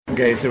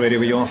Gay SA Radio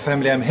with your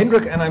family. I'm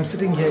Hendrik and I'm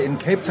sitting here in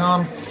Cape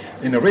Town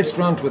in a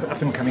restaurant with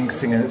up-and-coming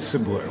singer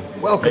Sibuo.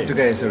 Welcome to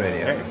Gay SA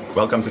Radio. Hey,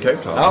 welcome to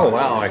Cape Town. Oh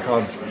wow, I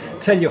can't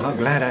tell you how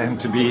glad I am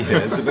to be here.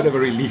 It's a bit of a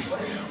relief.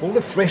 All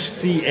the fresh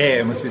sea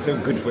air must be so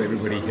good for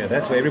everybody here.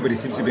 That's why everybody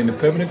seems to be in a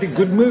permanently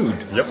good mood.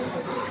 Yep,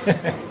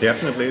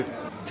 definitely.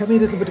 Tell me a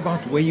little bit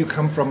about where you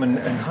come from and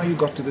how you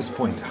got to this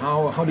point.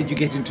 How did you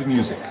get into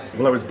music?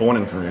 Well, I was born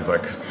into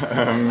music.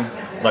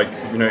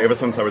 Ever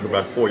since I was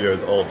about 4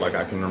 years old,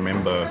 I can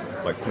remember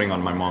putting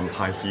on my mom's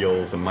high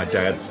heels and my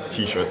dad's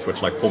t-shirts, which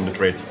formed a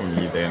dress for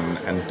me then,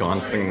 and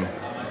dancing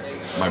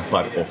my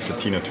butt off to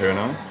Tina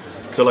Turner.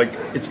 So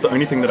it's the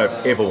only thing that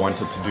I've ever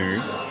wanted to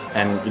do.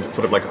 And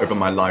over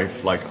my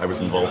life, I was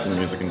involved in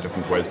music in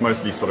different ways,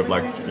 mostly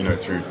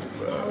through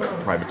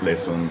private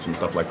lessons and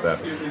stuff like that.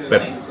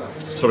 But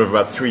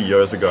about 3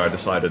 years ago, I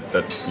decided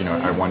that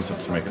I wanted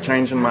to make a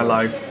change in my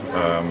life.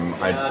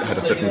 I had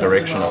a certain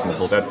direction up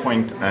until that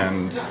point,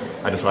 and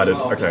I decided,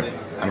 okay,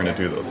 I'm going to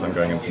do this. I'm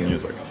going into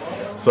music.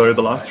 So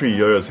the last 3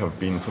 years have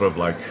been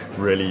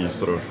really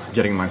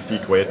getting my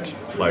feet wet,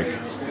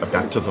 a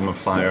baptism of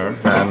fire,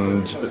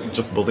 and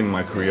just building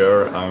my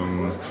career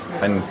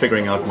and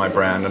figuring out my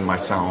brand and my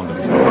sound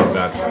and stuff like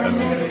that,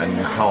 and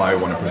how I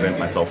want to present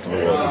myself to the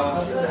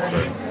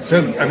world.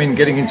 So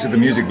getting into the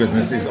music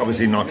business is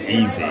obviously not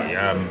easy.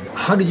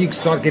 How do you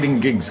start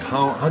getting gigs?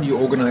 How do you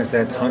organize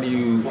that? How do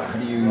you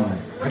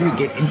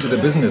get into the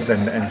business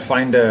and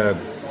find a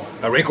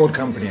record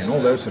company and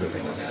all those sort of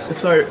things?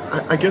 So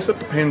I guess it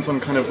depends on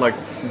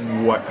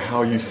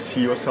how you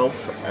see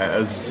yourself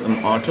as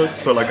an artist.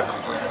 So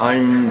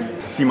I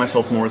see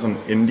myself more as an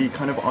indie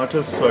kind of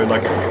artist. So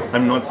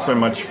I'm not so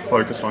much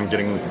focused on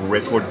getting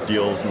record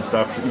deals and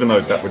stuff, even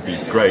though that would be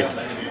great,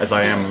 as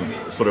I am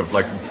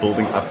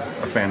building up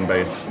a fan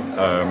base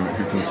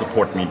who can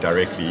support me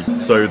directly.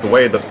 So the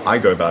way that I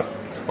go about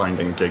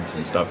finding gigs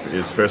and stuff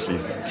is firstly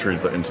through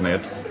the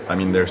internet.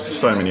 There's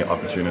so many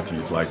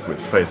opportunities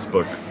with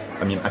Facebook.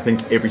 I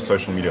think every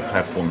social media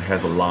platform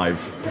has a live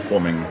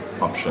performing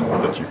option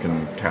that you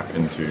can tap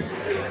into,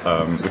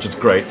 which is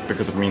great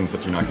because it means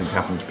that I can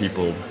tap into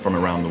people from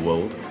around the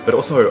world. But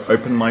also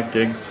open mic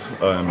gigs,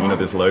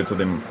 there's loads of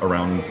them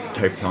around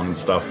Cape Town and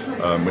stuff,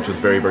 which is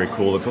very, very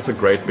cool. It's also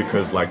great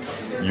because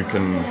you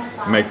can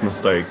make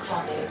mistakes,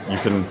 you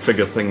can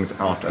figure things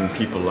out, and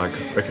people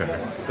okay,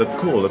 that's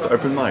cool, it's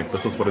open mic,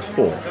 this is what it's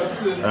for.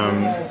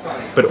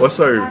 But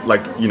also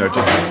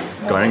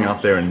just going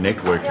out there and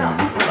networking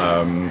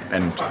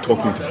and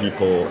talking to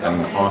people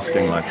and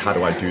asking how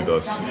do I do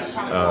this?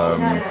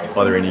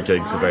 Are there any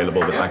gigs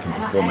available that I can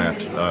perform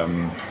at?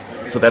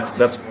 So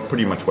that's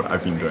pretty much what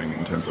I've been doing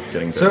in terms of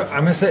getting gigs. So I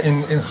must say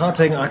in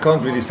Gauteng, I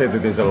can't really say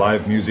that there's a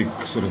live music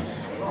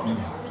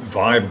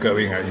vibe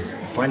going.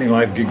 Finding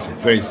live gigs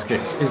is very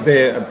scarce. Is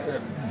there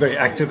very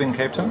active in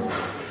Cape Town?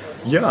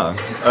 Yeah,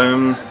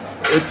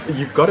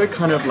 you've got to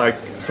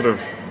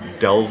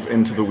delve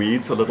into the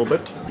weeds a little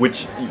bit,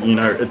 which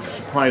it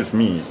surprised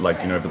me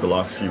over the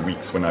last few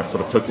weeks when I've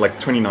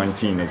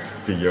 2019 is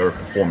the year of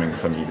performing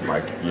for me,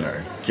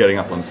 getting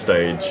up on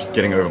stage,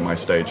 getting over my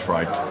stage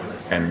fright,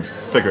 and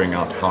figuring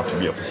out how to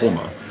be a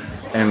performer.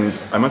 And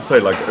I must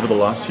say over the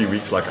last few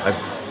weeks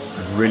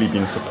I've really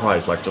been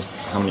surprised just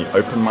how many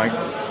open mic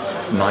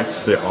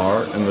nights there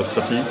are in the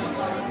city,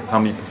 how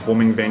many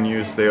performing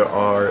venues there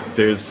are.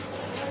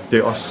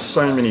 There are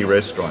so many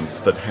restaurants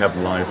that have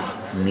live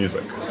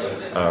music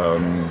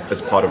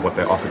as part of what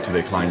they offer to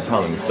their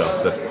clientele and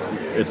stuff, that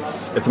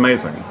it's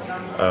amazing.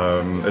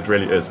 It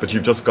really is. But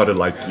you've just got to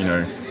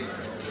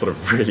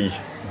really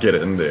get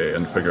in there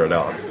and figure it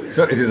out.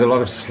 So it is a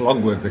lot of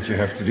slog work that you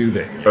have to do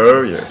there.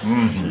 Oh yes,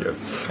 yes.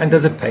 And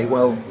does it pay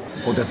well,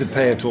 or does it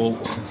pay at all?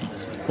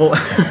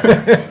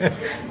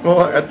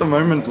 Well, at the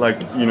moment,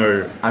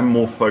 I'm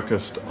more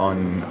focused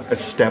on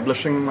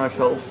establishing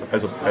myself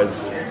as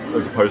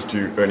opposed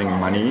to earning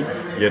money.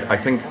 Yet I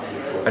think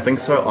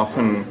so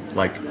often,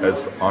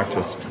 as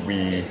artists,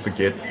 we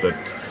forget that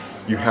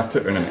you have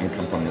to earn an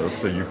income from this,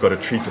 so you've got to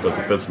treat it as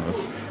a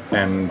business.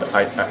 And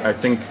I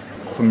think,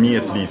 for me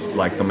at least,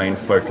 the main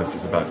focus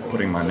is about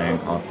putting my name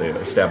out there,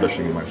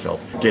 establishing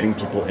myself, getting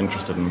people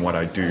interested in what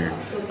I do,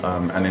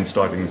 and then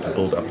starting to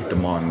build up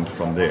demand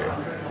from there.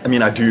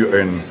 I do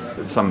earn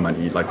some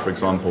money. For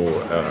example,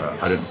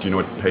 do you know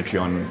what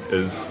Patreon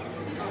is?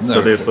 No.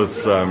 So there's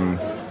this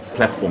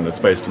platform that's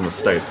based in the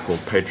States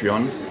called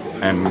Patreon,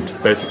 and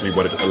basically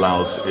what it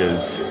allows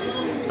is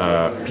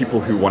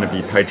people who want to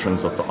be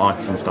patrons of the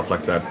arts and stuff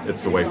like that,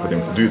 it's a way for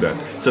them to do that.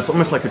 So it's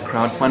almost like a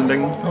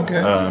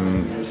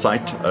crowdfunding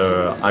site.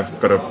 I've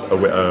got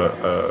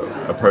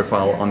a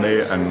profile on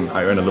there, and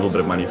I earn a little bit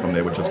of money from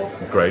there, which is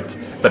great.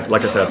 But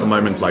like I said, at the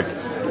moment,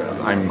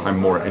 I'm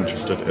more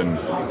interested in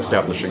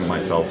establishing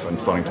myself and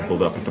starting to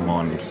build up a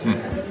demand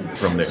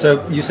from there.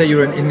 So you say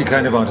you're an indie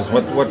kind of artist.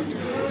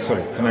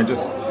 Sorry, can I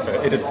just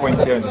edit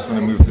points here? I just want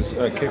to move this.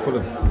 Careful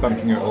of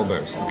bumping your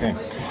elbows. Okay.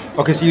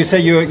 So you say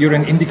you're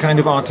an indie kind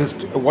of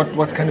artist.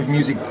 What kind of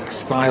music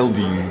style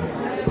do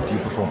you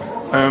perform?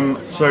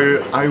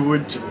 So I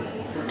would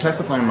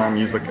classify my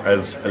music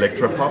as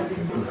electropop,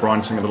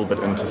 branching a little bit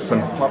into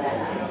synth pop.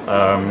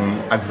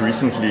 I've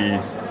recently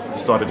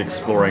started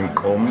exploring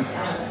Om,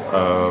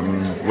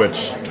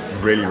 which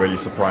really, really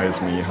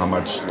surprised me how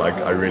much like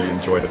I really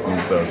enjoyed it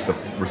and the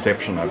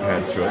reception I've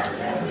had to it.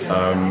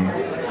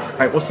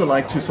 I also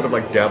like to sort of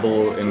like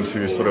dabble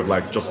into sort of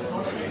like just,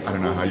 I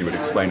don't know how you would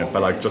explain it,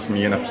 but like just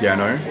me and a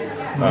piano,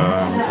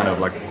 kind of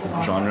like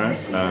genre.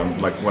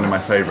 Like one of my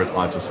favorite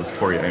artists is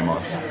Tori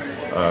Amos.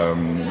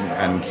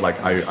 And like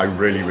I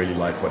really, really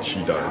like what she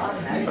does.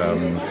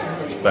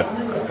 But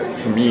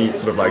for me,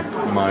 sort of like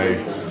my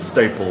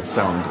staple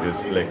sound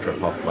is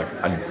electropop. Like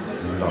I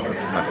love it.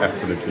 I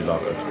absolutely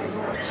love it.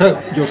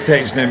 So your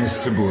stage name is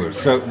Sabur.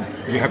 So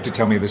you have to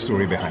tell me the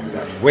story behind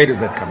that. Where does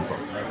that come from?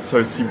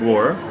 So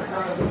Sibor,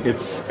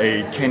 it's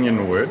a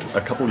Kenyan word.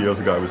 A couple of years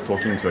ago, I was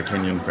talking to a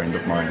Kenyan friend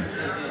of mine,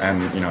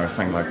 and I was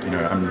saying like,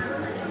 I'm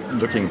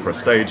looking for a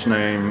stage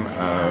name.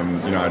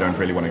 I don't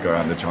really want to go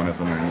out to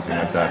Jonathan or anything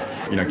like that.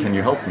 Can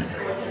you help me?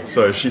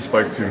 So she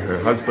spoke to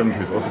her husband,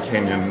 who's also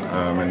Kenyan,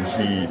 and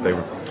they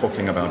were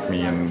talking about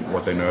me and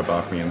what they know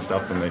about me and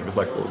stuff. And they was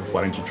like, well,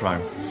 why don't you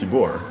try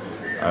Sibor?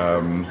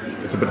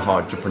 It's a bit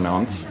hard to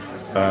pronounce,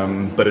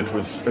 but it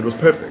was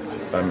perfect.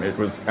 It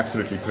was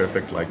absolutely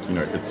perfect. Like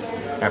it's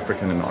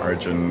African in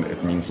origin.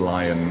 It means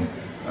lion.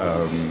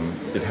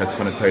 It has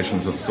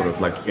connotations of sort of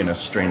like inner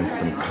strength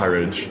and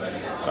courage.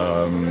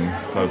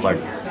 So I was like,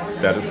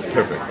 that is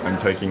perfect. I'm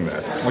taking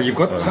that. Well, you've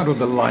got sort of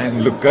the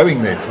lion look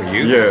going there for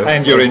you. Yes.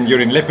 And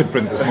you're in leopard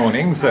print this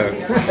morning, so.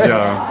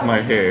 Yeah, my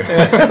hair.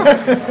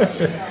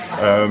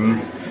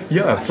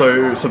 Yeah,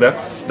 so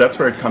that's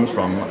where it comes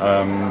from,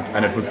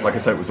 and it was, like I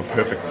said, it was a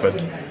perfect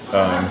fit.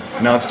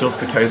 Now it's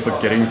just a case of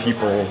getting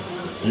people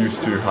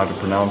used to how to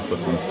pronounce it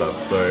and stuff.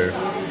 So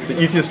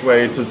the easiest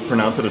way to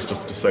pronounce it is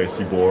just to say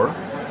Sibor,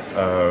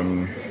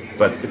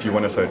 but if you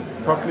want to say it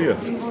properly,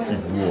 it's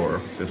Sibor.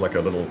 There's like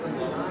a little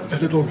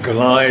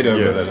glide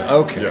over yes. that.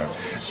 Okay. Yeah.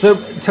 So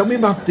tell me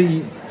about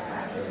the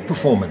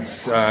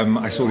performance.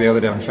 I saw the other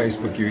day on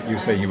Facebook you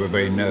saying you were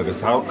very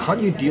nervous. How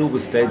do you deal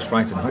with stage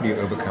fright and how do you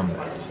overcome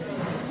that?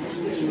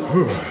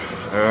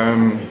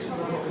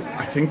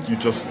 I think you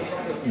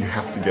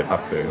have to get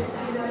up there.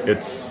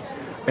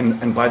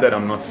 And by that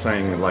I'm not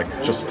saying like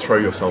just throw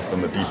yourself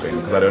in the deep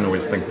end, because I don't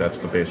always think that's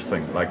the best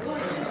thing. Like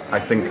I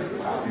think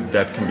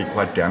that can be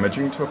quite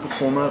damaging to a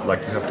performer.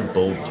 Like you have to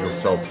build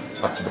yourself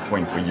up to the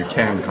point where you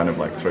can kind of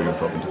like throw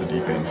yourself into the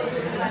deep end.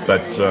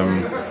 But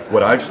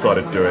what I've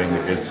started doing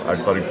is I've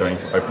started going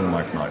to open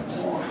mic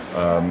nights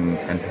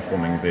and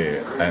performing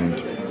there.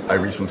 And I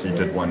recently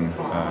did one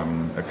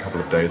a couple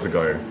of days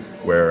ago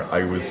where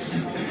I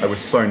was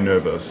so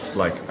nervous,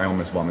 like I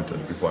almost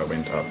vomited before I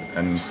went up,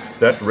 and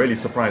that really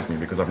surprised me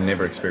because I've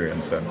never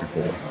experienced that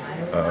before.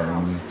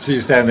 So you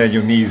stand there,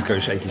 your knees go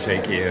shaky,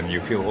 shaky, and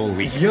you feel all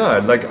weak. Yeah,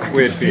 like I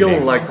Weird could feel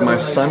feeling. like my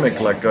stomach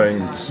like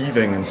going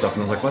heaving and stuff,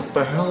 and I was like, what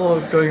the hell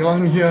is going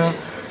on here?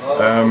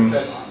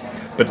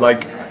 But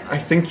like I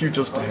think you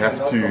just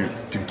have to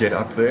get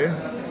up there.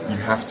 You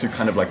have to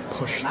kind of like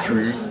push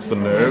through the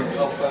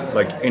nerves.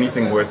 Like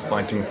anything worth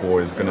fighting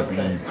for is going to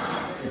be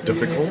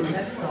difficult,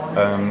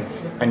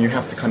 and you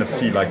have to kind of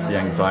see like the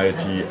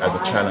anxiety as a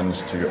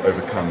challenge to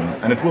overcome.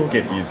 And it will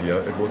get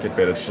easier. It will get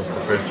better. It's just the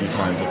first few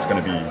times it's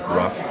going to be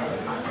rough.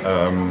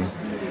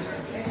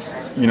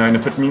 And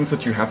if it means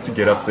that you have to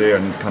get up there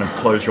and kind of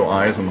close your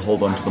eyes and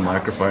hold onto the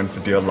microphone for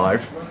dear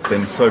life,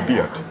 then so be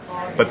it.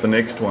 But the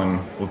next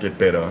one will get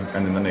better,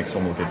 and then the next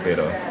one will get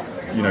better.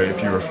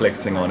 If you're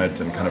reflecting on it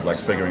and kind of like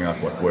figuring out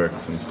what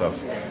works and stuff.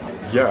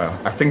 Yeah,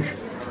 I think,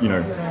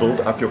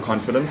 build up your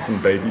confidence in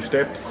baby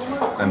steps,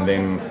 and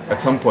then at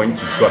some point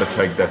you've got to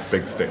take that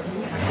big step.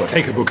 So,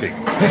 Take a booking.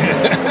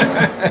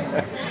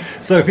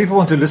 So if people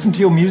want to listen to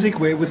your music,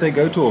 where would they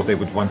go to? Or if they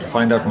would want to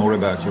find out more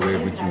about you, where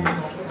would you?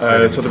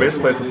 so the best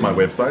place is my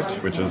website,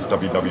 which is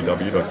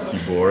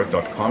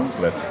www.sibor.com.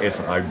 So that's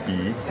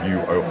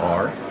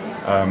SIBUOR.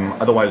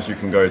 Otherwise, you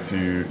can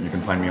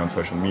find me on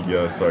social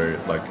media. So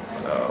like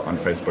on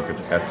Facebook,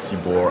 it's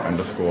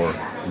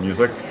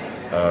 @Sibor_music.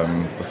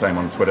 The same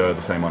on Twitter,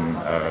 the same on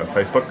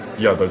Facebook.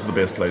 Yeah, those are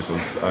the best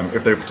places.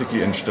 If they're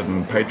particularly interested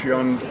in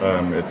Patreon,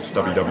 it's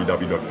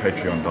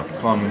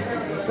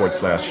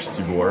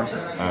www.patreon.com/Sibor,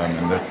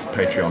 and that's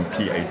Patreon,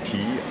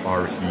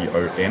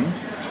 Patreon.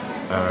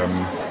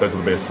 Those are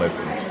the best places.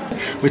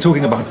 We're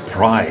talking about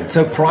Pride.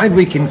 So Pride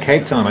Week in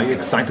Cape Town. Are you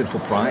excited for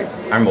Pride?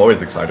 I'm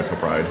always excited for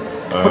Pride.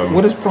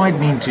 What does Pride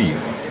mean to you?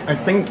 I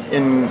think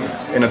in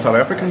a South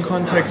African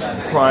context,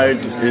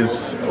 Pride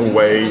is a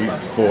way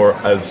for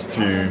us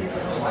to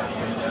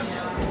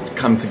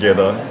come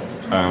together,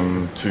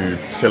 to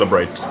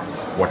celebrate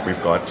what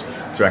we've got,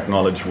 to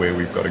acknowledge where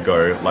we've got to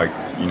go. Like,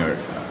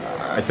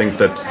 I think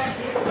that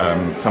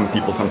some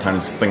people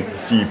sometimes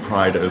see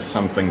Pride as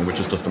something which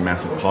is just a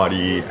massive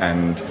party,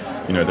 and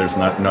there's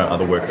no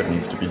other work that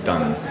needs to be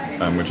done,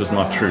 which is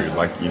not true.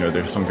 Like,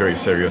 there's some very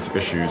serious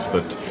issues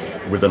that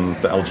within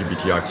the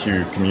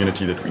LGBTIQ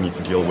community that we need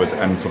to deal with,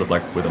 and sort of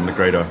like within the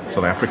greater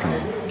South African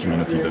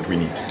community that we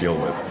need to deal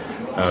with.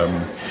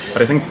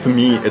 But I think for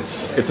me,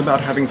 it's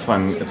about having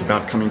fun. It's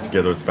about coming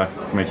together. It's about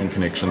making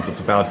connections.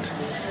 It's about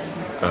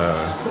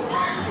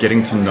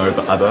getting to know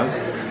the other.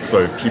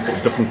 So people,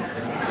 different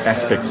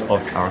aspects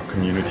of our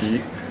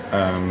community.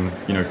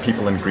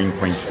 People in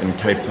Greenpoint in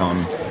Cape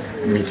Town,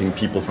 meeting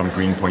people from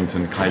Greenpoint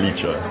in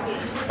Khayelitsha.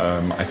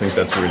 I think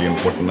that's really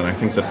important, and I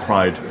think that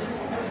Pride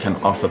can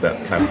offer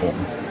that platform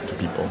to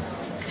people.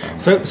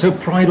 So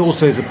pride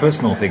also is a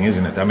personal thing,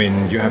 isn't it? I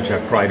mean, you have to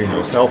have pride in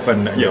yourself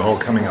and your whole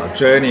coming out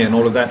journey and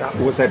all of that.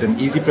 Was that an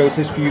easy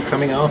process for you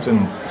coming out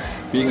and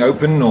being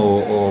open,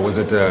 or was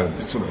it a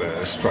sort of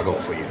a struggle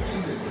for you?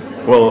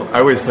 Well, I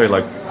always say,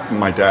 like,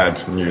 my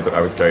dad knew that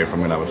I was gay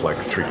from when I was like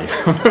 3.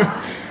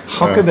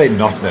 How could they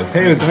not know?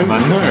 Parents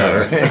must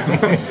know.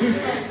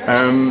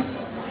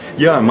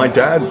 Yeah, my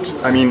dad,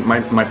 I mean,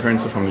 my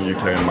parents are from the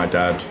UK, and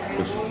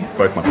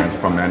both my parents are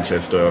from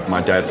Manchester.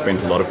 My dad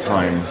spent a lot of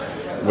time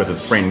with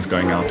his friends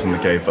going out in the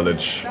gay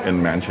village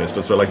in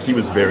Manchester. So, like, he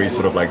was very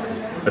sort of, like,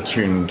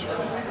 attuned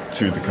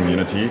to the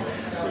community.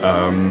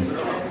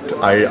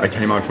 I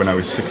came out when I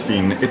was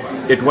 16.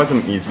 It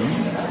wasn't easy.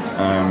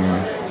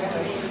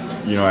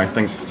 I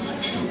think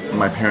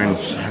my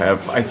parents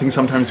I think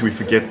sometimes we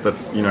forget that,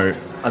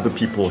 other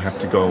people have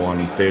to go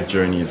on their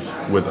journeys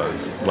with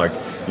us. Like,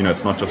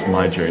 it's not just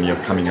my journey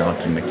of coming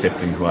out and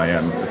accepting who I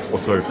am. It's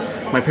also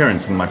my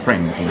parents and my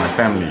friends and my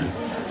family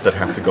that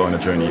have to go on a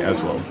journey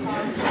as well.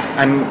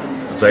 And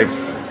they've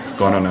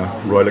gone on a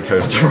roller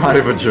coaster ride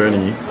of a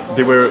journey.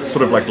 There were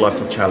sort of like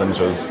lots of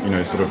challenges,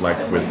 sort of like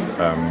with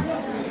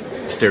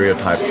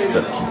stereotypes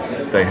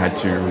that they had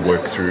to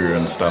work through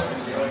and stuff.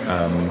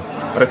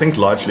 But I think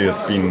largely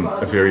it's been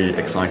a very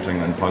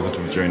exciting and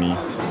positive journey.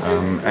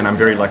 And I'm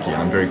very lucky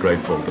and I'm very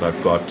grateful that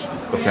I've got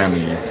the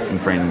family and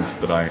friends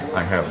that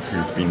I have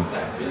who've been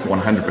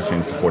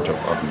 100% supportive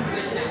of me.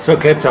 So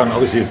Cape Town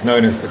obviously is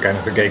known as the kind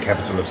of the gay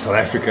capital of South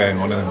Africa and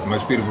one of the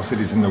most beautiful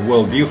cities in the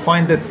world. Do you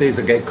find that there's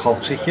a gay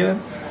culture here?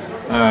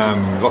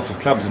 Lots of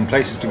clubs and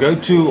places to go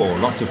to, or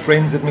lots of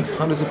friends that mix?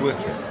 How does it work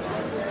here?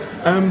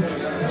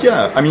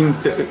 Yeah, I mean,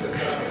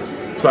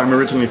 so I'm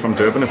originally from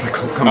Durban, if I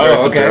come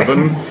back to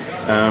Durban.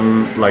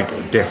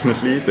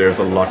 Definitely, there's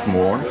a lot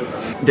more.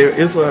 There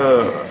is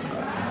a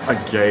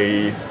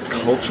gay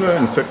culture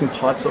in certain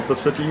parts of the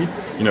city,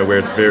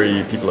 where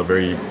people are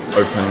very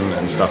open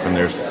and stuff, and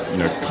there's,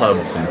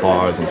 clubs and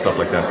bars and stuff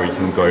like that where you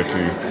can go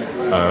to.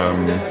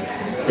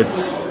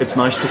 It's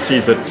nice to see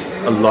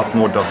that a lot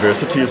more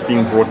diversity is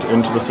being brought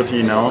into the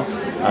city now,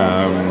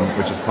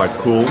 which is quite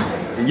cool.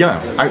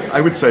 Yeah,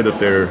 I would say that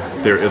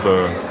there is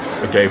a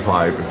gay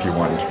vibe, if you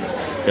want,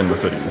 in the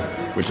city,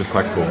 which is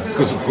quite cool.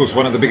 Because, of course,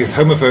 one of the biggest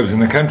homophobes in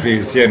the country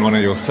is here in one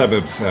of your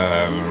suburbs,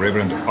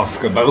 Reverend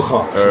Oscar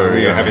Bogart, who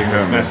you're having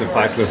this massive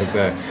fight with at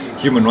the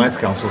Human Rights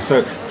Council.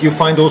 So do you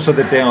find also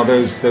that there are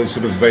those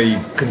sort of very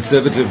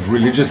conservative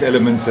religious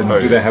elements, and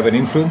do they have an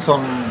influence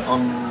on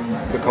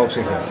the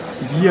culture here?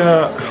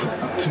 Yeah,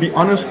 to be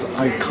honest,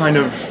 I kind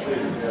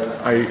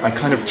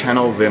of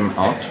channel them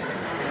out,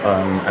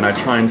 and I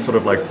try and sort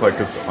of like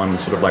focus on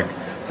sort of like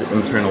the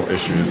internal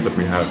issues that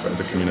we have as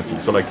a community.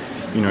 So, like,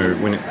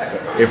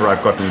 whenever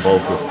I've gotten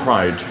involved with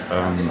Pride,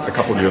 a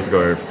couple of years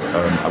ago,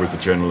 I was a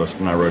journalist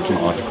and I wrote an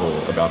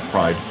article about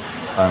Pride,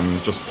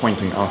 just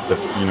pointing out that,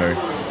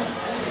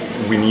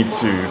 we need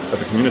to,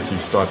 as a community,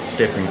 start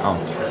stepping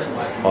out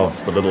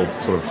of the little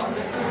sort of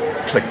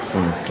cliques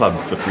and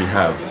clubs that we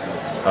have.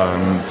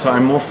 So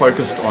I'm more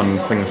focused on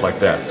things like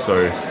that.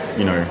 So,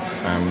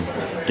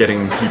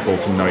 getting people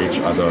to know each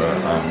other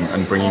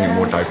and bringing in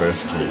more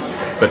diversity.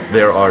 But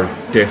there are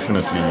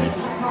definitely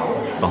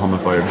the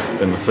homophobes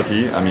in the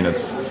city. I mean,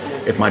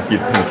 it might be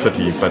the pink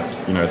city, but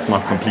it's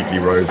not completely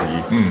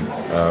rosy.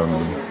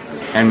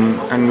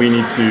 And we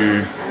need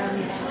to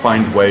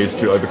find ways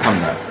to overcome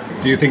that.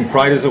 Do you think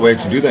Pride is a way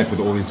to do that with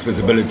all this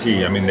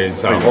visibility? I mean,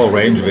 there's a whole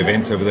range of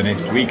events over the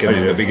next week, and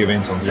then the big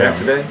events on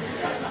Saturday.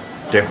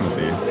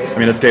 Definitely. I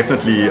mean, it's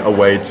definitely a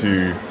way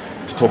to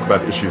talk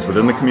about issues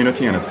within the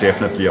community, and it's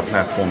definitely a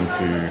platform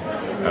to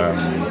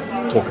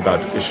talk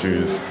about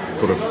issues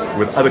sort of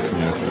with other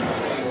communities.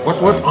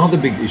 What are the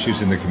big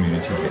issues in the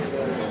community here?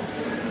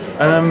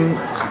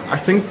 I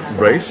think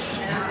race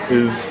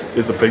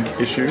is a big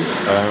issue.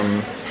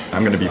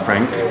 I'm going to be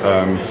frank.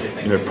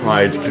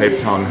 Pride Cape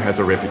Town has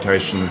a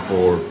reputation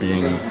for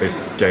being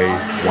a gay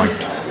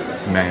white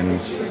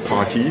man's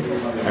party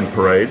and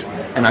parade,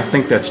 and I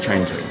think that's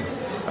changing.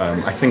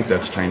 And I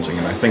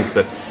think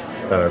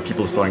that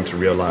people are starting to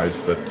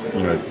realize that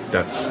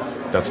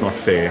that's not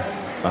fair.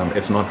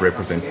 It's not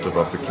representative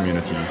of the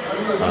community,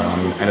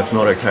 and it's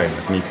not okay.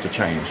 It needs to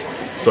change.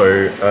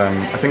 So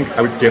I think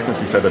I would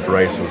definitely say that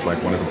race is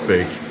like one of the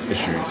big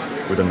issues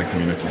within the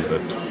community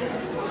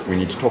that we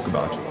need to talk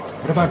about.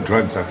 What about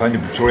drugs? I find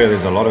in Pretoria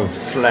there's a lot of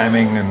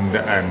slamming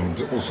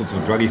and all sorts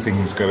of druggy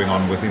things going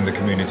on within the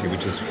community,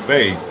 which is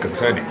very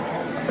concerning.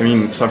 I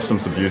mean,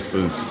 substance abuse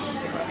is,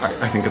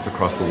 I think it's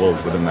across the world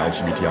within the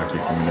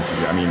LGBTIQ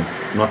community. I mean,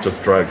 not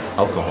just drugs,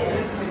 alcohol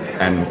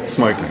and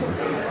smoking,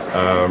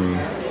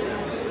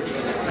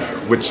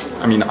 which,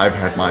 I mean, I've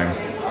had my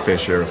fair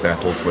share of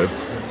battles with.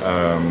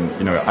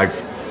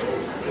 I've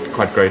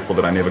quite grateful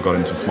that I never got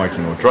into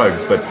smoking or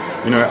drugs, but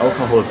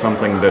alcohol is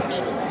something that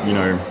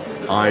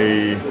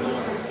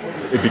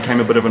it became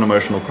a bit of an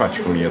emotional crutch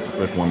for me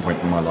at one point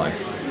in my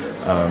life.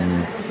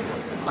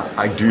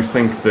 I do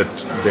think that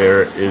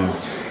there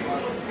is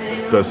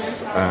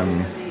this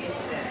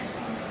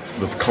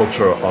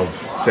culture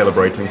of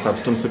celebrating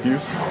substance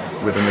abuse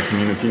within the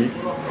community.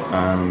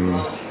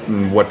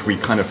 What we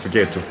kind of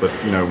forget is that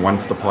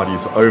once the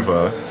party's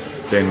over,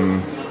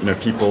 then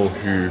people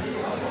who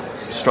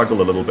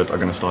struggle a little bit are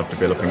going to start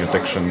developing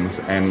addictions,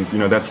 and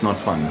that's not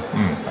fun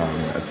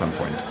at some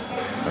point.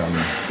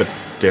 But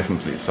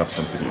definitely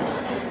substance abuse.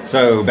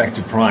 So back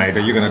to Pride,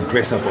 are you going to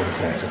dress up on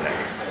Saturday?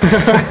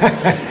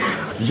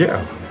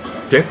 Yeah,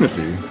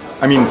 definitely.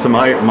 I mean, so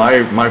my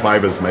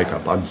vibe is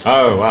makeup. I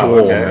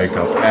adore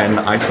makeup, and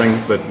I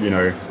think that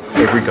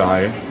every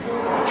guy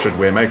should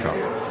wear makeup.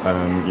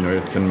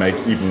 It can make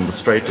even the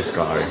straightest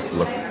guy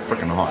look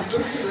freaking hot.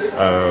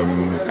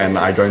 And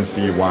I don't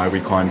see why we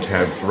can't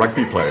have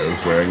rugby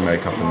players wearing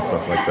makeup and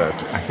stuff like that.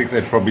 I think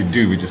they probably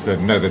do. We just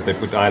don't know that they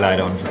put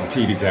eyeliner on for the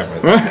TV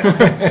cameras.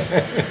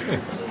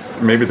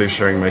 Maybe they're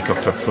showing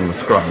makeup tips on the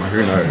scrum.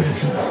 Who knows?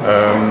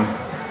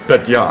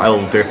 But yeah,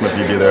 I'll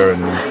definitely be there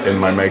in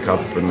my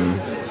makeup and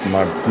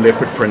my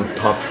leopard print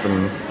top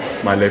and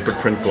my leopard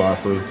print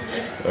glasses.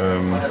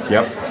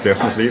 Yep,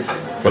 definitely.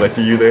 Will I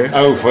see you there?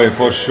 Oh,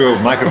 for sure.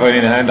 Microphone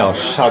in hand, I'll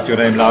shout your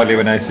name loudly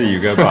when I see you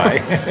go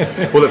by.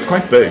 Well, it's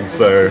quite big,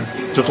 so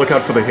just look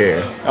out for the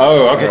hair.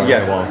 Oh, okay.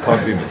 Yeah, well,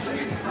 can't be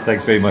missed.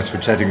 Thanks very much for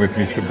chatting with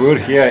me, Sabur,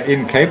 here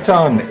in Cape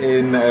Town,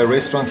 in a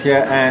restaurant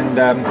here. And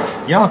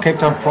Cape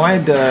Town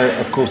Pride,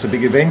 of course, a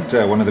big event,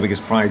 one of the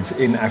biggest prides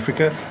in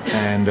Africa.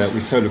 And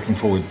we're so looking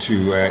forward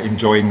to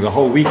enjoying the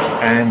whole week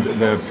and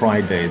the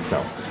Pride Day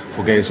itself.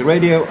 For Gayus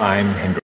Radio, I'm Hendrik.